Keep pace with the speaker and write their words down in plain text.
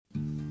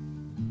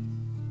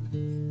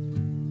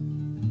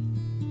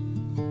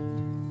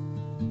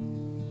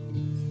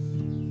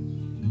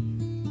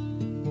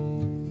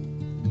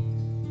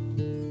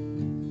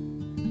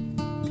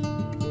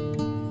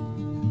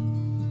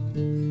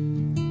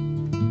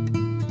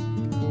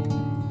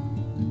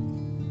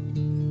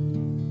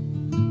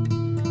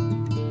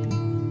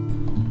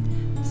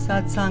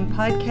Satsang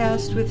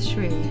Podcast with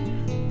Shree.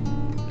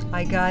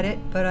 I got it,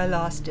 but I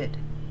lost it.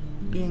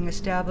 Being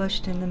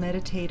established in the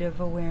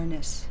meditative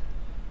awareness.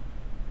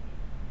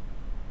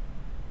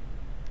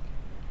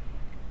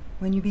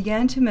 When you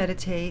began to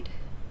meditate,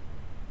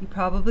 you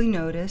probably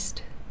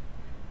noticed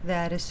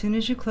that as soon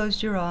as you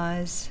closed your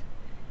eyes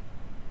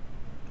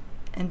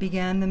and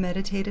began the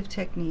meditative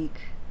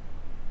technique,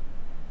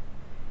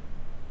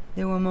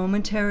 there were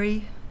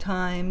momentary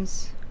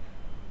times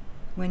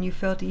when you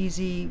felt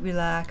easy,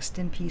 relaxed,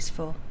 and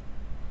peaceful.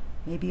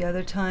 Maybe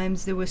other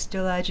times there was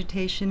still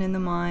agitation in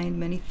the mind,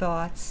 many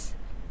thoughts,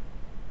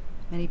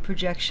 many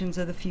projections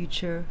of the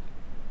future,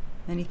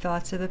 many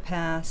thoughts of the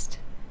past,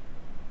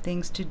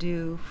 things to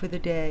do for the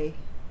day,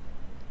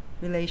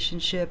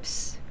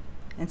 relationships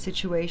and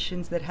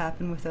situations that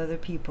happen with other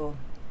people.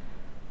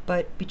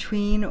 But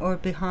between or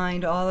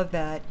behind all of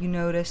that, you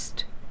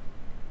noticed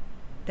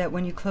that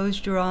when you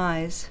closed your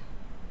eyes,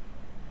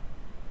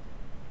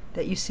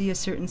 that you see a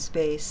certain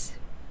space,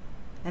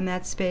 and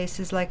that space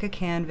is like a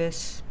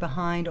canvas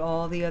behind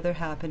all the other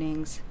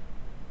happenings,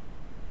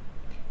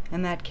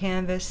 and that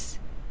canvas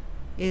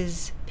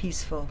is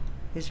peaceful,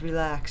 is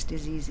relaxed,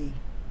 is easy.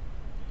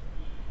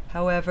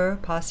 However,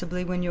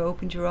 possibly when you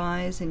opened your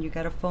eyes and you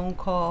got a phone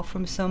call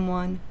from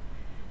someone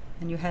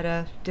and you had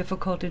a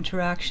difficult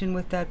interaction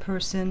with that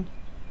person,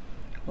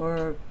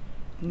 or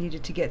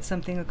needed to get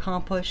something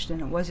accomplished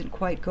and it wasn't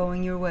quite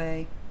going your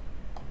way,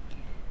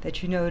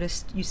 that you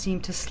noticed you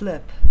seemed to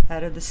slip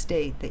out of the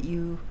state that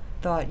you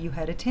thought you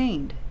had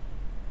attained.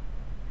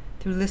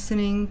 Through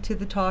listening to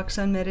the talks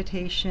on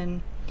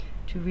meditation,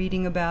 to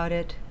reading about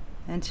it,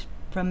 and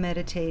from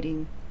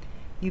meditating,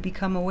 you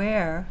become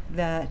aware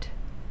that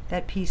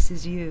that peace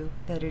is you,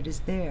 that it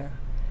is there.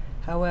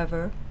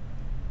 However,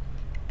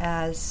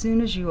 as soon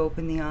as you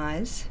open the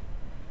eyes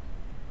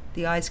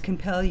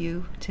compel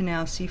you to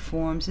now see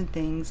forms and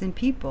things and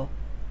people.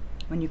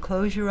 When you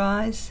close your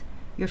eyes,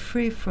 you're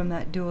free from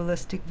that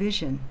dualistic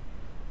vision.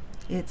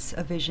 It's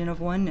a vision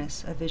of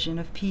oneness, a vision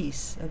of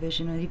peace, a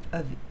vision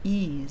of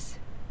ease.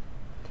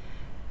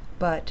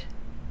 But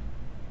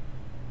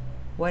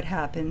what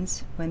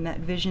happens when that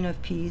vision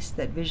of peace,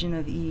 that vision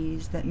of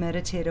ease, that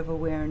meditative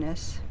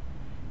awareness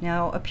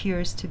now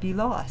appears to be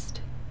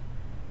lost?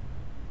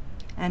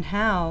 And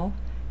how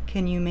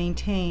can you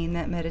maintain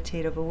that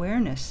meditative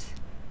awareness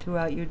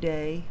throughout your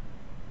day,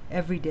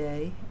 every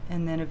day,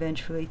 and then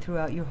eventually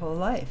throughout your whole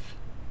life?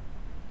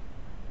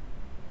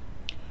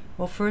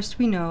 Well, first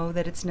we know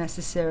that it's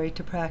necessary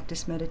to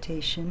practice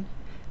meditation,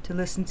 to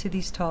listen to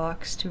these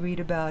talks, to read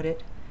about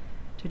it,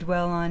 to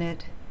dwell on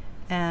it,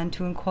 and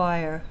to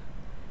inquire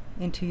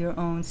into your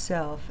own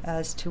self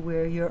as to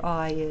where your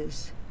I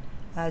is,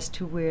 as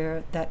to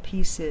where that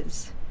peace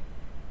is,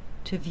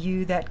 to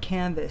view that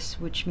canvas,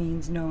 which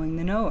means knowing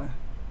the knower.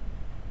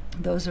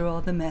 Those are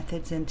all the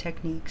methods and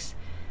techniques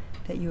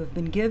that you have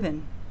been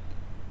given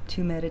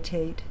to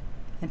meditate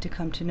and to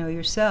come to know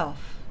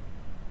yourself.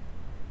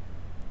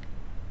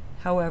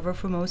 However,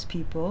 for most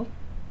people,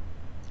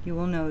 you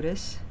will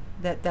notice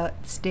that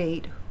that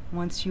state,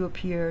 once you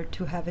appear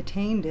to have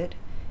attained it,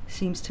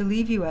 seems to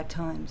leave you at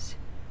times.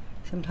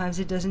 Sometimes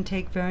it doesn't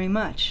take very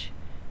much.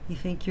 You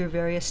think you're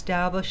very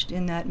established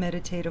in that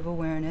meditative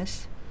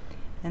awareness,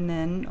 and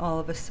then all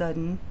of a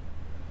sudden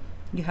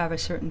you have a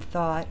certain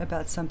thought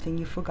about something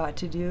you forgot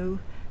to do,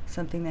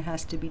 something that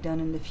has to be done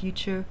in the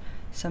future,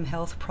 some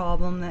health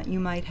problem that you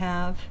might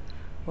have,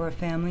 or a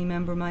family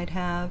member might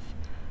have.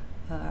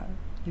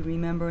 You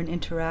remember an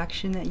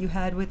interaction that you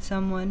had with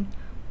someone,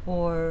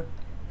 or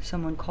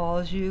someone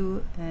calls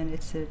you and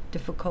it's a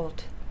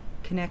difficult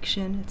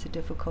connection, it's a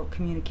difficult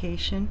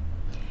communication.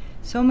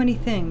 So many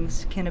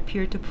things can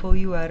appear to pull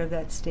you out of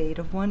that state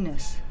of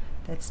oneness,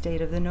 that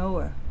state of the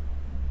knower.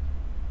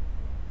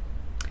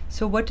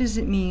 So what does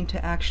it mean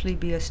to actually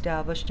be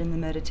established in the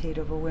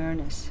meditative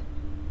awareness?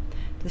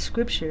 The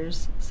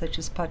scriptures, such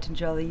as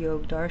Patanjali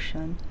Yoga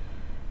Darshan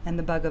and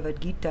the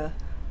Bhagavad Gita,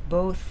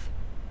 both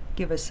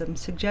give us some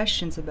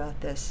suggestions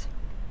about this.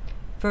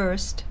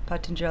 First,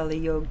 Patanjali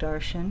Yoga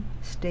Darshan,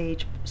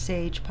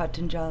 sage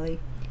Patanjali,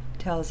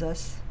 tells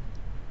us,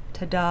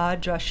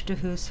 Tada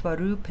drashtahu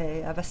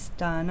swarupe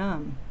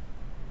avastanam.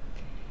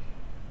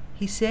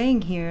 He's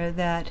saying here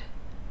that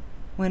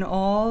when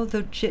all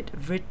the chit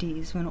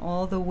vrittis, when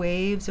all the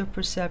waves of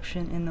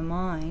perception in the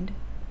mind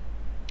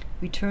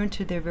return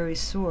to their very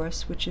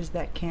source, which is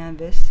that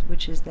canvas,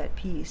 which is that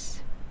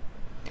peace,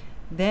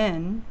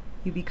 then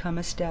you become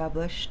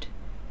established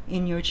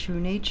in your true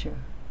nature.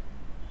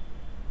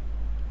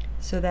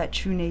 So that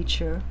true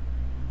nature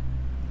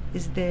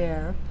is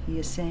there, he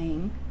is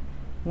saying,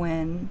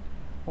 when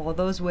all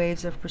those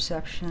waves of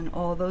perception,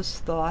 all those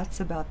thoughts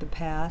about the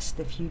past,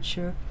 the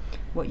future,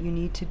 what you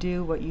need to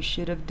do, what you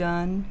should have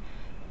done,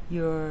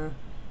 your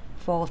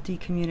faulty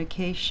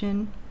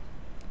communication,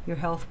 your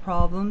health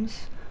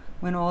problems,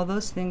 when all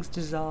those things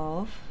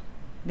dissolve,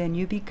 then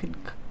you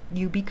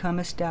become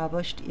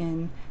established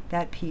in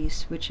that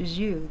peace, which is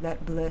you,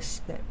 that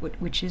bliss,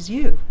 which is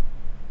you.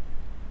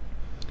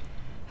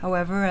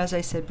 However, as I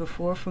said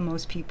before, for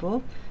most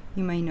people,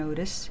 you may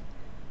notice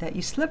that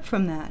you slip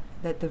from that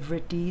the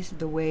vrittis,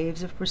 the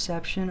waves of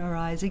perception,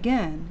 arise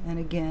again and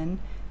again.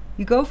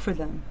 You go for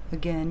them.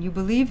 Again, you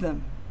believe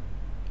them.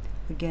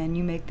 Again,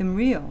 you make them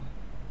real.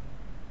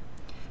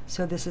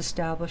 So this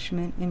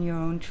establishment in your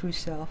own true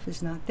self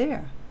is not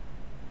there.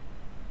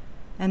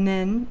 And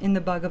then in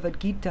the Bhagavad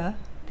Gita,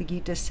 the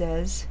Gita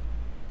says,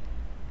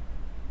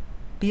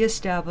 be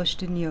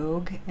established in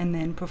yoga and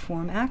then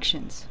perform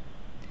actions.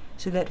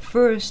 So that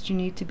first you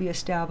need to be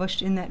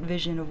established in that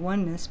vision of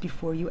oneness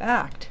before you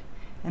act.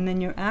 And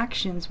then your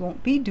actions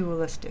won't be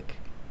dualistic.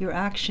 Your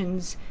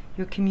actions,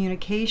 your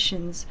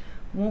communications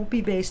won't be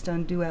based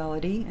on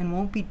duality and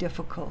won't be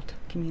difficult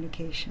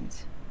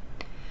communications.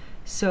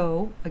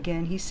 So,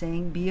 again, he's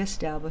saying, be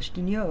established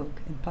in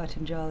yoga. And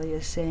Patanjali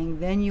is saying,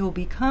 then you'll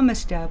become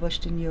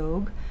established in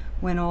yoga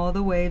when all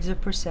the waves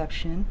of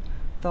perception,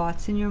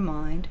 thoughts in your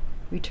mind,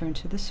 return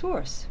to the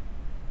source.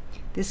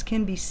 This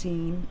can be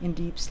seen in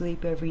deep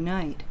sleep every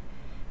night.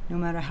 No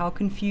matter how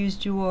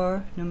confused you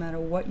are, no matter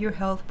what your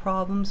health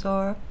problems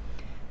are,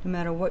 no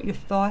matter what your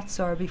thoughts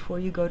are before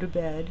you go to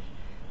bed,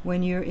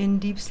 when you're in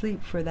deep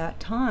sleep for that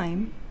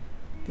time,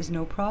 there's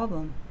no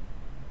problem.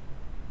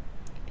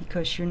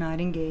 Because you're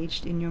not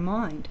engaged in your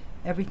mind.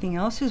 Everything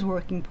else is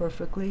working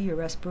perfectly. Your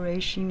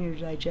respiration, your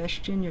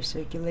digestion, your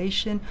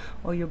circulation,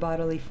 all your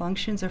bodily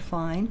functions are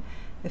fine.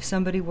 If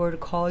somebody were to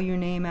call your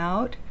name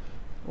out,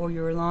 or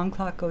your alarm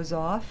clock goes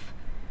off,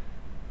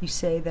 you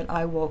say that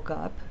I woke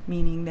up,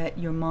 meaning that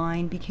your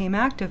mind became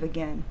active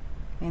again.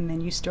 And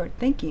then you start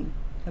thinking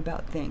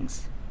about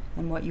things,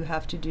 and what you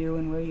have to do,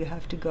 and where you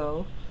have to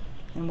go,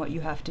 and what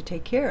you have to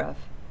take care of.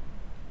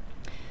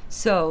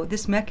 So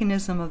this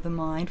mechanism of the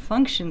mind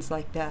functions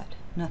like that.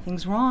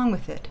 Nothing's wrong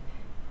with it.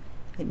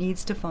 It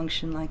needs to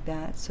function like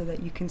that so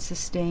that you can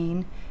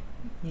sustain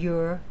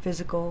your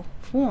physical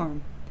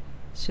form,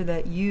 so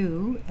that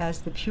you,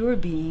 as the pure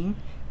being,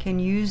 can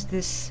use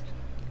this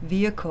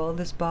vehicle,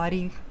 this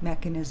body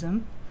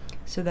mechanism,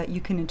 so that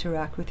you can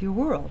interact with your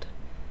world.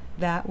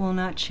 That will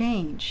not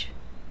change.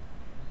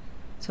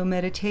 So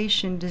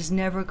meditation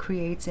never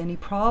creates any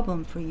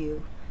problem for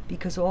you,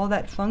 because all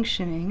that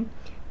functioning,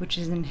 which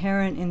is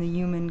inherent in the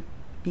human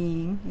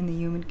being, in the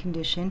human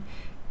condition,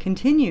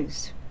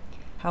 continues.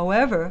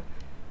 However,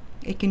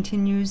 it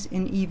continues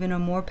in even a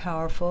more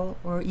powerful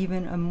or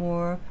even a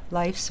more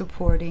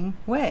life-supporting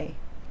way,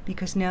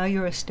 because now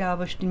you're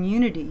established in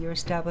unity, you're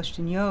established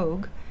in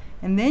yoga,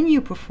 and then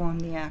you perform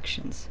the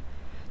actions.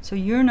 So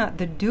you're not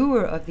the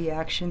doer of the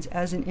actions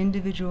as an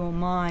individual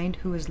mind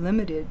who is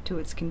limited to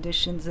its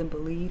conditions and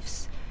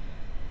beliefs,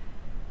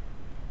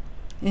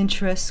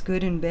 interests,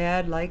 good and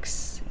bad,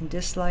 likes and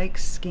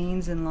dislikes,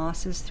 gains and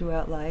losses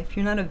throughout life.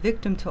 You're not a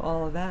victim to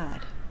all of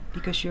that,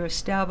 because you're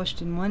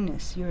established in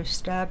oneness. You're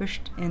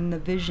established in the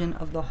vision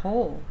of the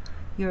whole.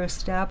 You're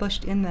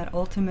established in that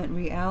ultimate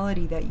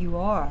reality that you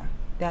are,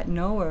 that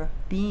knower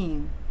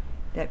being,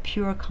 that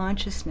pure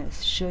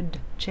consciousness, Shuddh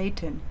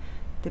Chaitan,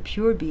 the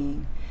pure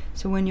being.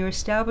 So when you're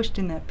established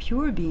in that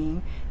pure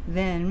being,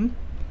 then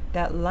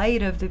that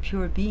light of the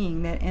pure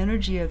being, that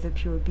energy of the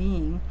pure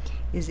being,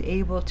 is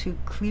able to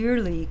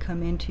clearly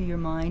come into your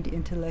mind,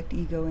 intellect,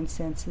 ego, and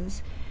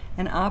senses,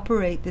 and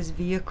operate this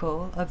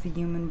vehicle of the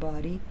human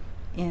body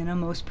in a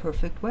most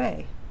perfect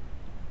way.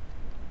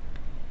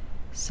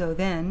 So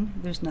then,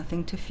 there's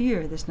nothing to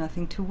fear, there's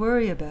nothing to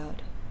worry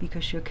about,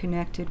 because you're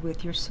connected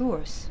with your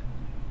source.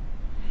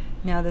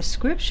 Now the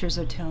scriptures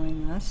are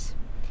telling us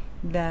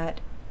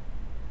that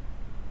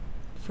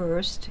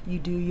first, you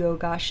do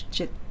yogash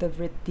chitta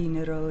vritti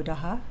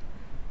nirodha,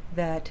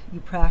 that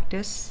you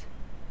practice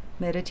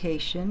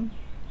meditation,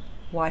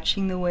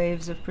 watching the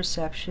waves of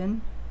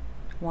perception,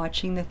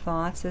 watching the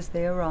thoughts as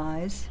they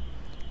arise,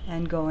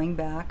 and going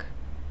back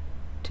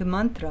to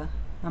mantra,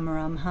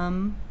 amaram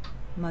ham,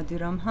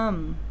 maduram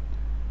ham,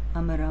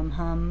 amaram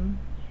ham,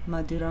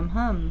 maduram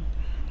ham,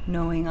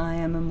 knowing I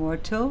am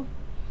immortal,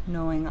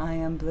 knowing I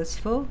am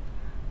blissful,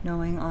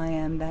 knowing I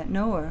am that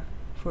knower,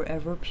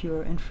 forever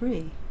pure and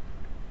free.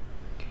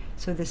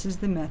 So this is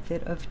the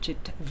method of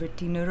Chitta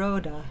Vritti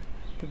Nirodha.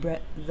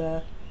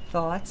 The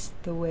thoughts,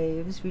 the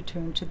waves,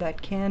 return to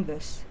that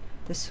canvas,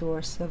 the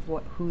source of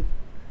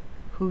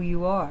who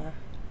you are,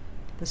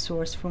 the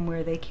source from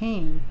where they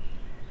came.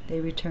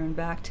 They return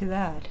back to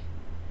that.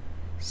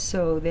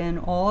 So then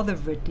all the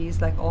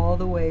vrittis, like all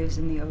the waves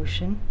in the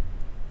ocean,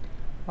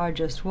 are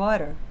just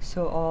water.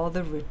 So all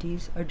the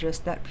vrittis are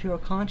just that pure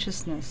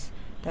consciousness,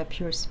 that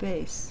pure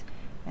space.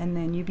 And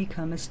then you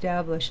become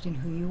established in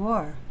who you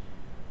are.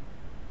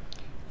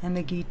 And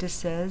the Gita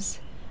says,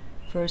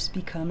 first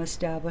become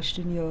established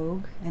in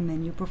yoga, and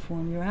then you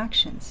perform your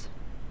actions.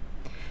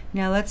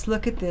 Now let's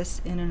look at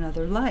this in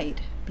another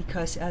light,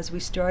 because as we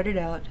started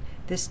out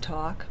this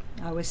talk,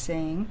 I was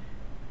saying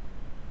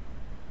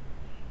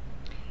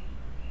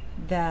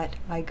that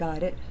I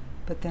got it,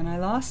 but then I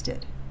lost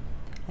it.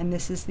 And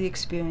this is the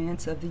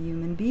experience of the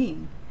human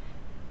being.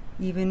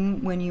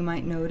 Even when you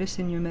might notice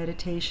in your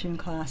meditation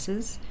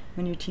classes,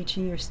 when you're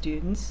teaching your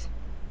students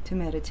to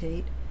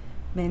meditate,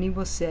 many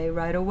will say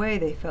right away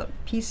they felt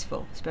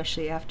peaceful,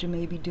 especially after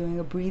maybe doing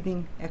a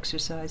breathing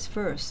exercise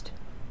first.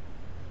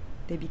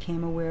 They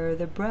became aware of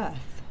the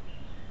breath.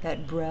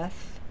 That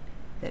breath,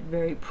 that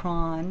very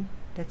prawn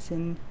that's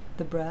in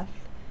the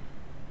breath,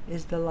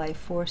 is the life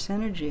force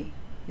energy.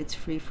 It's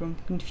free from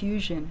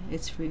confusion.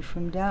 It's free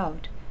from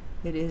doubt.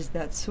 It is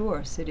that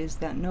source. It is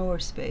that knower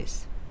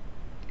space.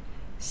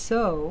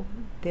 So,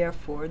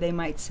 therefore, they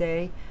might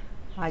say,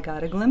 I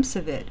got a glimpse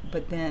of it,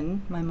 but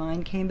then my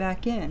mind came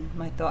back in,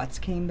 my thoughts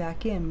came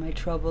back in, my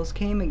troubles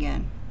came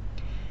again.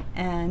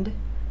 And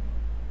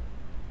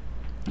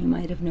you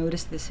might have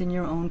noticed this in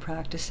your own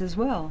practice as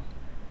well,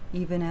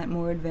 even at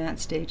more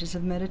advanced stages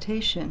of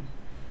meditation,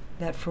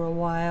 that for a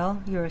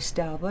while you're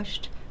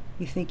established,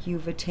 you think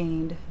you've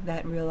attained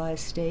that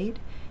realized state,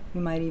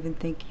 you might even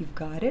think you've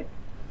got it,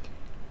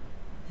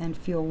 and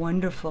feel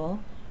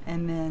wonderful,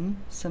 and then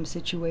some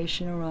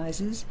situation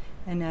arises,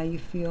 and now you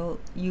feel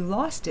you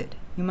lost it.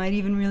 You might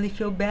even really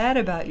feel bad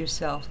about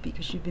yourself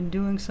because you've been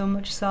doing so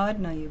much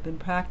sadhana, you've been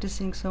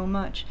practicing so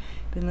much,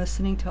 been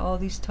listening to all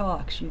these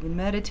talks, you've been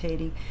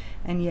meditating,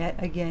 and yet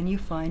again you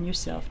find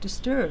yourself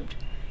disturbed.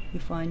 You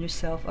find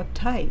yourself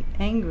uptight,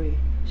 angry,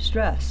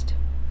 stressed.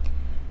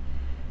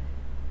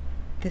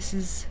 This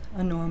is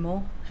a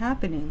normal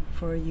happening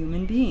for a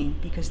human being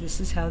because this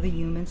is how the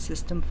human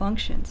system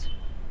functions.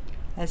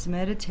 As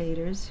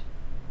meditators,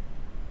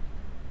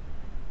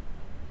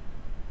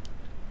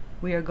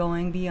 we are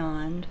going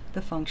beyond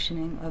the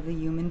functioning of the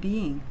human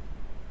being.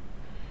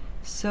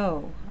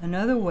 So,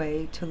 another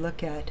way to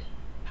look at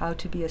how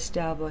to be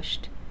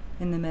established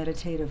in the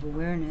meditative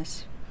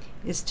awareness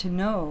is to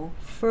know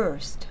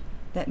first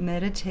that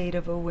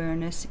meditative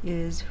awareness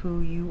is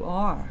who you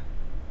are.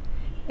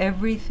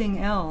 Everything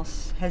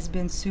else has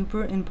been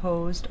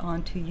superimposed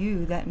onto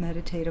you, that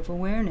meditative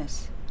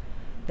awareness.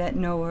 That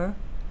knower,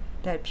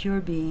 that pure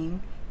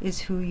being,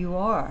 is who you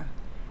are.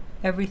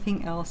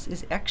 Everything else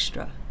is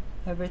extra.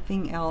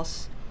 Everything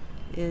else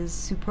is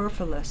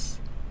superfluous,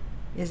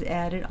 is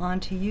added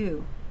onto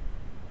you.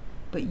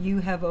 But you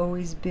have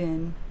always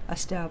been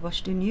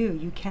established in you.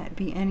 You can't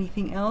be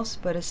anything else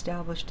but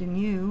established in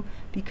you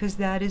because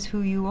that is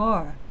who you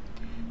are.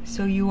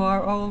 So you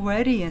are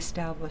already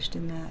established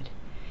in that.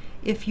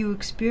 If you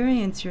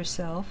experience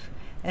yourself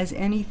as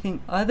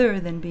anything other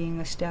than being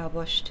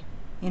established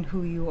in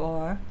who you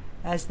are,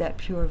 as that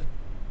pure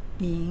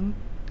being,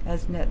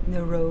 as that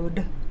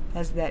nirod,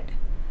 as that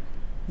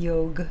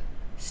yoga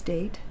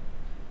state,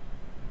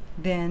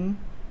 then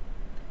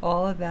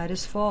all of that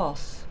is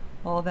false.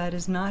 All that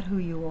is not who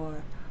you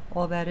are.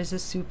 All that is a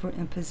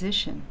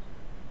superimposition.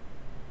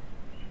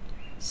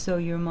 So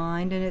your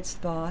mind and its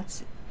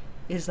thoughts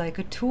is like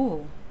a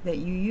tool that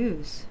you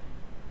use.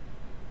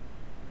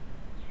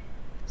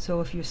 So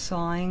if you're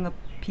sawing a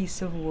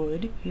piece of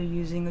wood, you're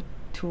using a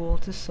tool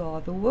to saw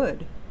the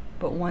wood.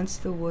 But once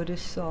the wood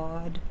is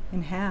sawed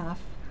in half,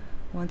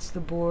 once the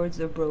boards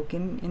are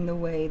broken in the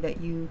way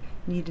that you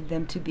needed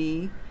them to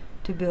be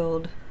to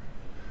build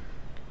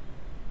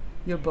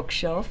your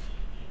bookshelf,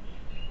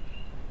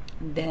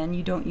 then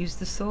you don't use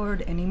the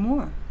sword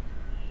anymore.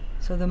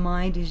 So the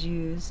mind is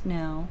used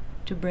now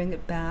to bring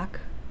it back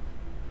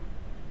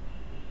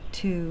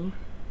to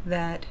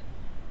that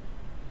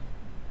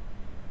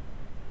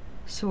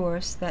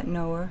source, that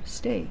knower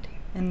state.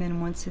 And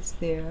then once it's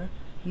there,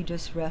 you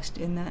just rest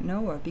in that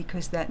knower,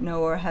 because that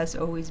knower has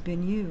always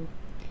been you.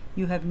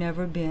 You have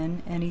never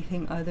been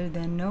anything other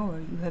than knower.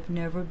 You have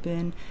never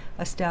been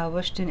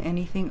established in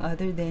anything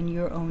other than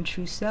your own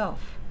true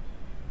self.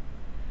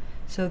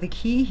 So the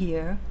key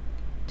here,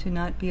 to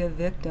not be a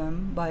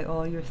victim by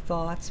all your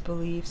thoughts,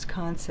 beliefs,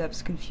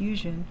 concepts,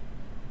 confusion,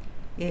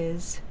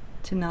 is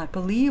to not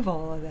believe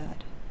all of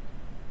that,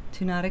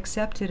 to not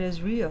accept it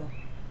as real,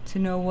 to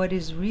know what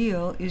is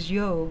real is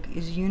yoga,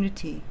 is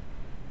unity.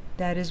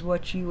 That is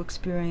what you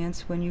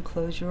experience when you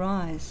close your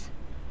eyes.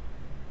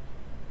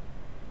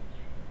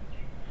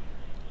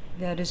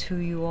 That is who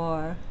you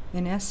are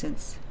in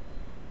essence.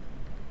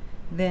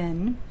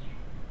 Then,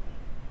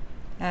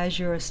 as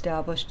you're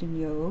established in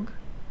yoga,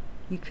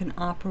 you can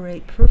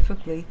operate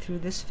perfectly through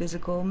this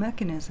physical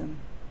mechanism.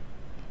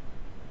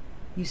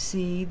 You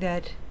see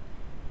that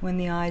when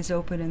the eyes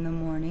open in the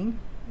morning,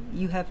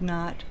 you have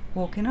not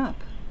woken up.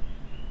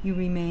 You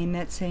remain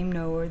that same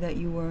knower that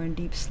you were in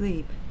deep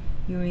sleep.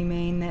 You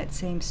remain that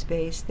same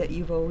space that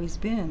you've always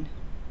been.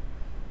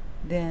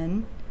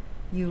 Then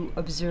you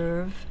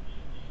observe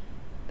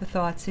the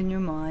thoughts in your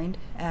mind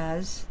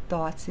as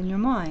thoughts in your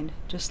mind,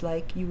 just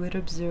like you would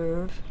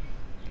observe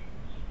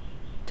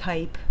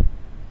type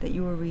that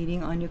you were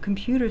reading on your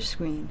computer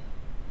screen.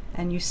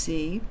 And you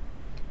see,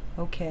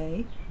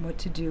 okay, what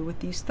to do with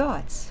these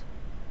thoughts.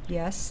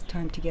 Yes,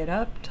 time to get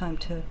up, time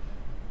to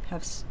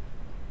have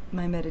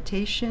my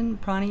meditation,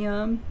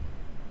 pranayam,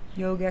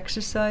 yoga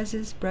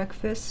exercises,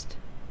 breakfast,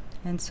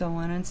 and so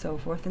on and so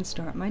forth, and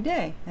start my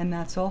day. And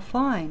that's all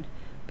fine.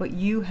 But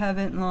you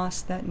haven't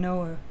lost that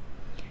knower.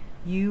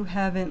 You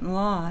haven't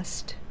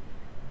lost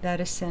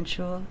that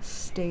essential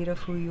state of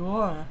who you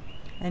are.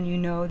 And you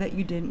know that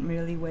you didn't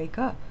really wake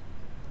up.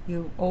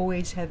 You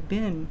always have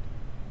been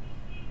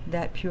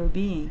that pure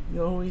being.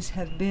 You always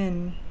have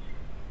been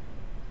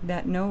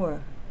that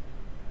knower.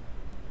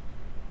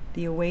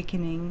 the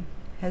awakening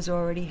has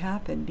already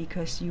happened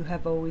because you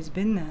have always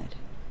been that.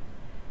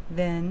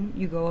 Then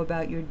you go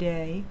about your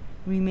day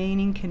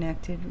remaining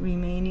connected,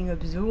 remaining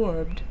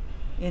absorbed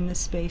in the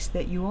space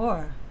that you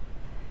are.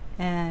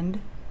 And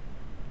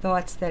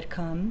thoughts that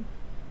come,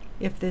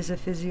 if there's a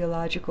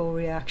physiological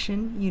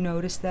reaction, you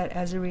notice that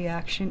as a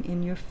reaction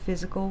in your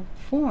physical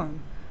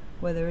form,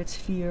 whether it's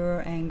fear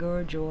or anger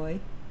or joy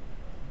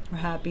or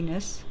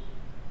happiness.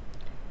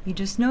 You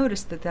just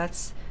notice that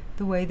that's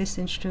the way this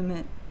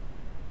instrument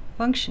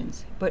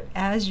functions. But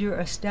as you're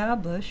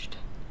established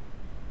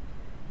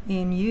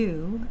in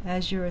you,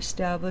 as you're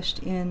established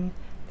in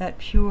that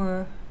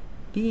pure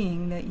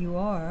being that you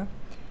are,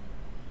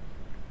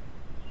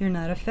 you're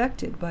not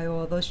affected by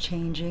all those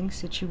changing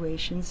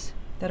situations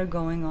that are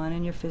going on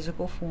in your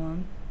physical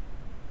form,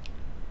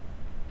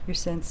 your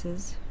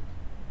senses,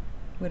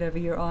 whatever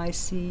your eyes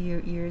see,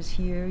 your ears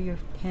hear, your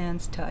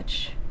hands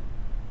touch.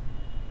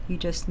 You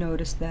just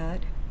notice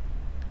that,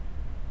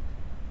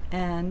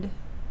 and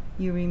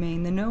you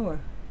remain the knower.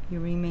 You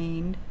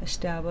remain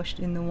established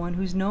in the one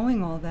who's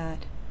knowing all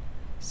that.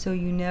 So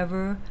you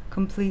never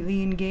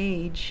completely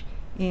engage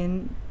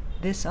in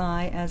this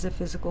I as a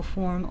physical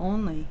form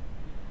only.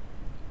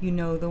 You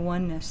know the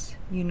oneness.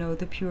 You know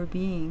the pure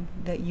being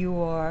that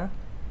you are,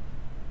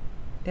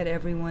 that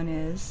everyone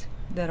is,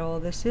 that all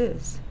this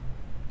is.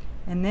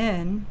 And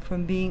then,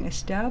 from being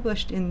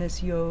established in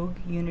this yoga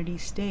unity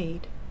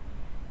state,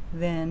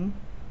 then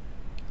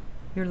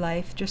your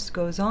life just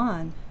goes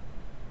on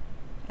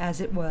as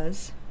it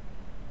was,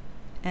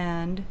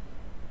 and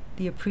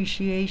the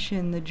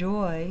appreciation, the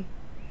joy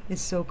is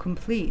so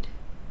complete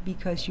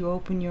because you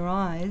open your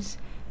eyes,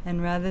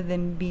 and rather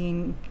than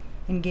being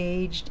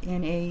engaged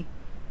in a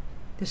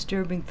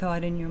disturbing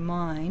thought in your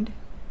mind,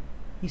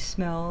 you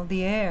smell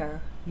the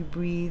air, you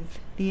breathe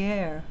the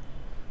air,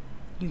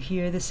 you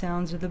hear the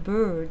sounds of the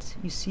birds,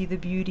 you see the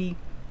beauty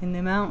in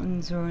the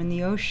mountains or in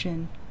the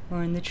ocean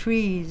or in the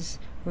trees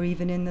or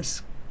even in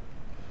the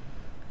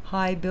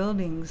high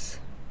buildings.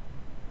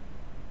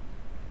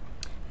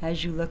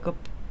 As you look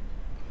up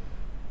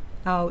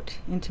out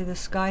into the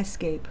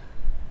skyscape,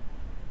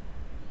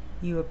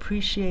 you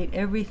appreciate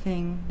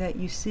everything that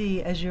you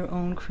see as your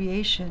own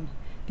creation,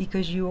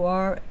 because you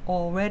are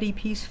already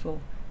peaceful.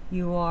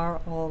 You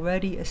are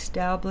already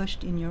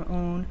established in your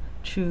own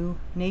true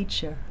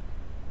nature.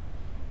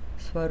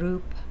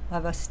 Swarup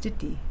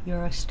avastiti,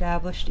 you're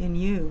established in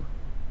you.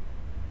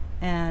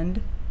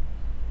 And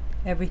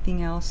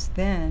everything else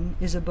then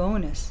is a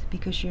bonus,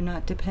 because you're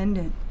not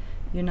dependent.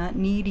 You're not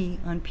needy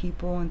on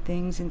people and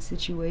things and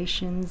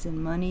situations and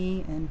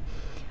money and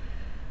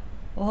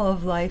all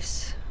of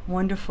life's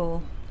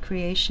wonderful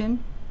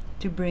creation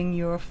to bring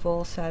your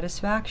full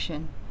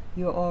satisfaction.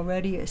 You're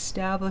already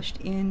established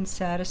in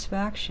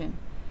satisfaction.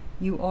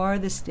 You are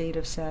the state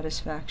of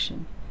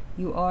satisfaction.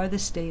 You are the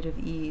state of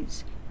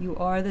ease. You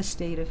are the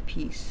state of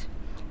peace.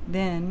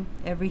 Then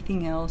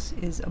everything else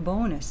is a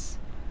bonus.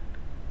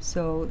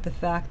 So the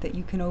fact that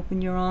you can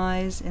open your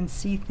eyes and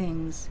see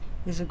things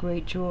is a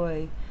great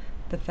joy.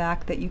 The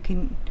fact that you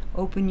can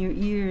open your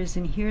ears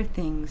and hear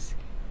things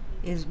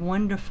is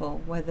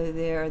wonderful, whether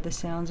they're the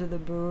sounds of the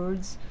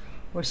birds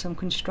or some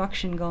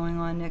construction going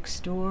on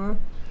next door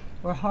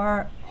or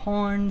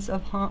horns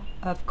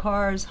of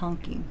cars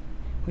honking,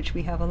 which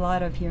we have a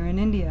lot of here in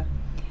India.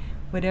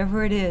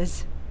 Whatever it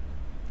is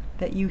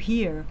that you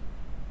hear,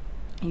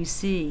 you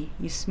see,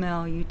 you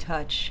smell, you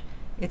touch,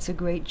 it's a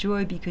great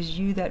joy, because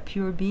you, that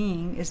pure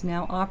being, is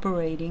now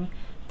operating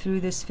through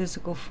this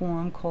physical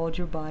form called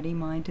your body,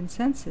 mind, and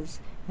senses,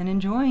 and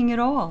enjoying it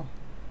all.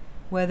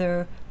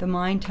 Whether the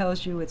mind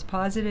tells you it's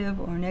positive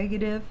or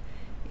negative,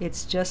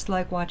 it's just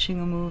like watching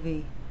a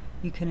movie.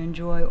 You can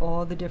enjoy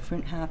all the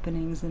different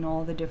happenings and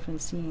all the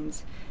different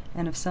scenes.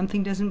 And if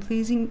something doesn't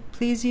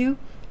please you,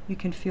 you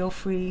can feel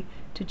free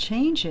to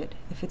change it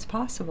if it's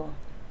possible.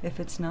 If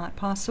it's not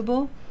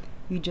possible,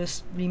 you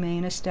just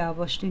remain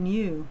established in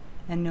you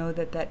and know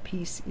that that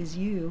peace is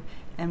you,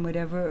 and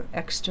whatever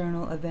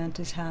external event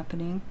is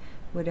happening,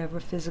 whatever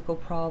physical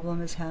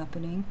problem is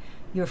happening,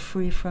 you're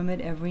free from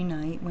it every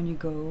night when you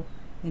go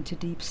into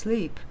deep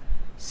sleep.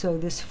 So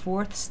this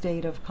fourth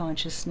state of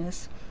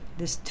consciousness,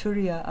 this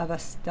Turiya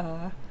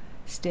Avastha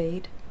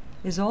state,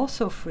 is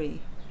also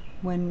free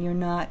when you're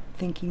not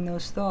thinking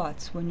those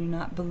thoughts, when you're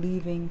not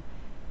believing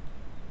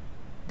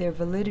their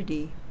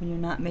validity, when you're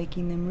not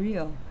making them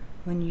real,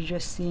 when you're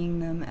just seeing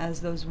them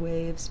as those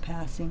waves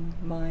passing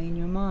by in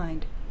your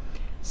mind.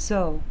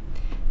 So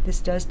this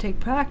does take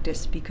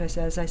practice, because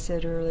as I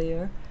said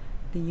earlier,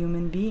 the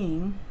human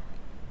being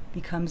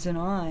becomes an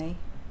I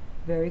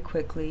very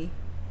quickly,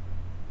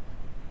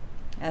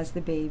 as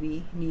the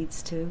baby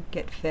needs to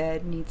get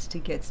fed, needs to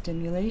get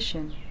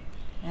stimulation,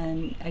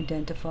 and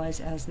identifies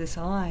as this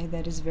I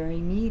that is very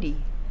needy.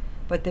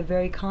 But the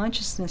very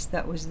consciousness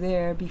that was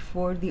there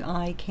before the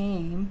I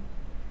came,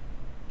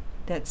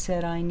 that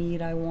said I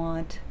need, I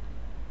want,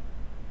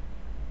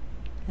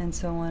 and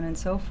so on and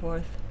so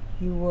forth,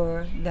 you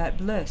were that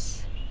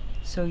bliss.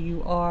 So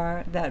you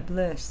are that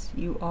bliss,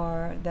 you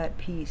are that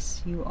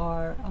peace, you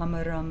are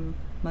Amaram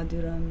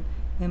Maduram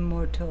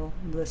immortal,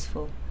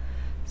 blissful.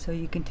 So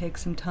you can take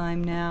some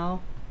time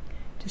now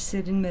to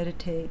sit and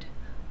meditate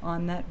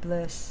on that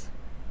bliss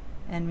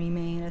and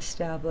remain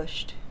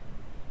established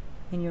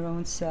in your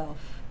own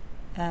self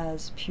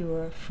as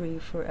pure, free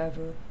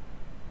forever.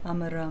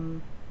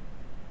 Amaram,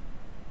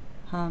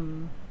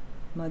 Hum,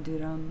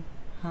 Maduram,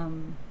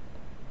 Hum,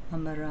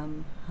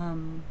 Amaram,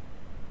 Hum,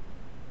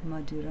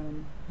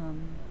 Maduram,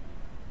 Hum.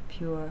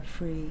 Pure,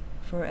 free,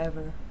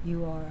 forever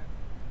you are.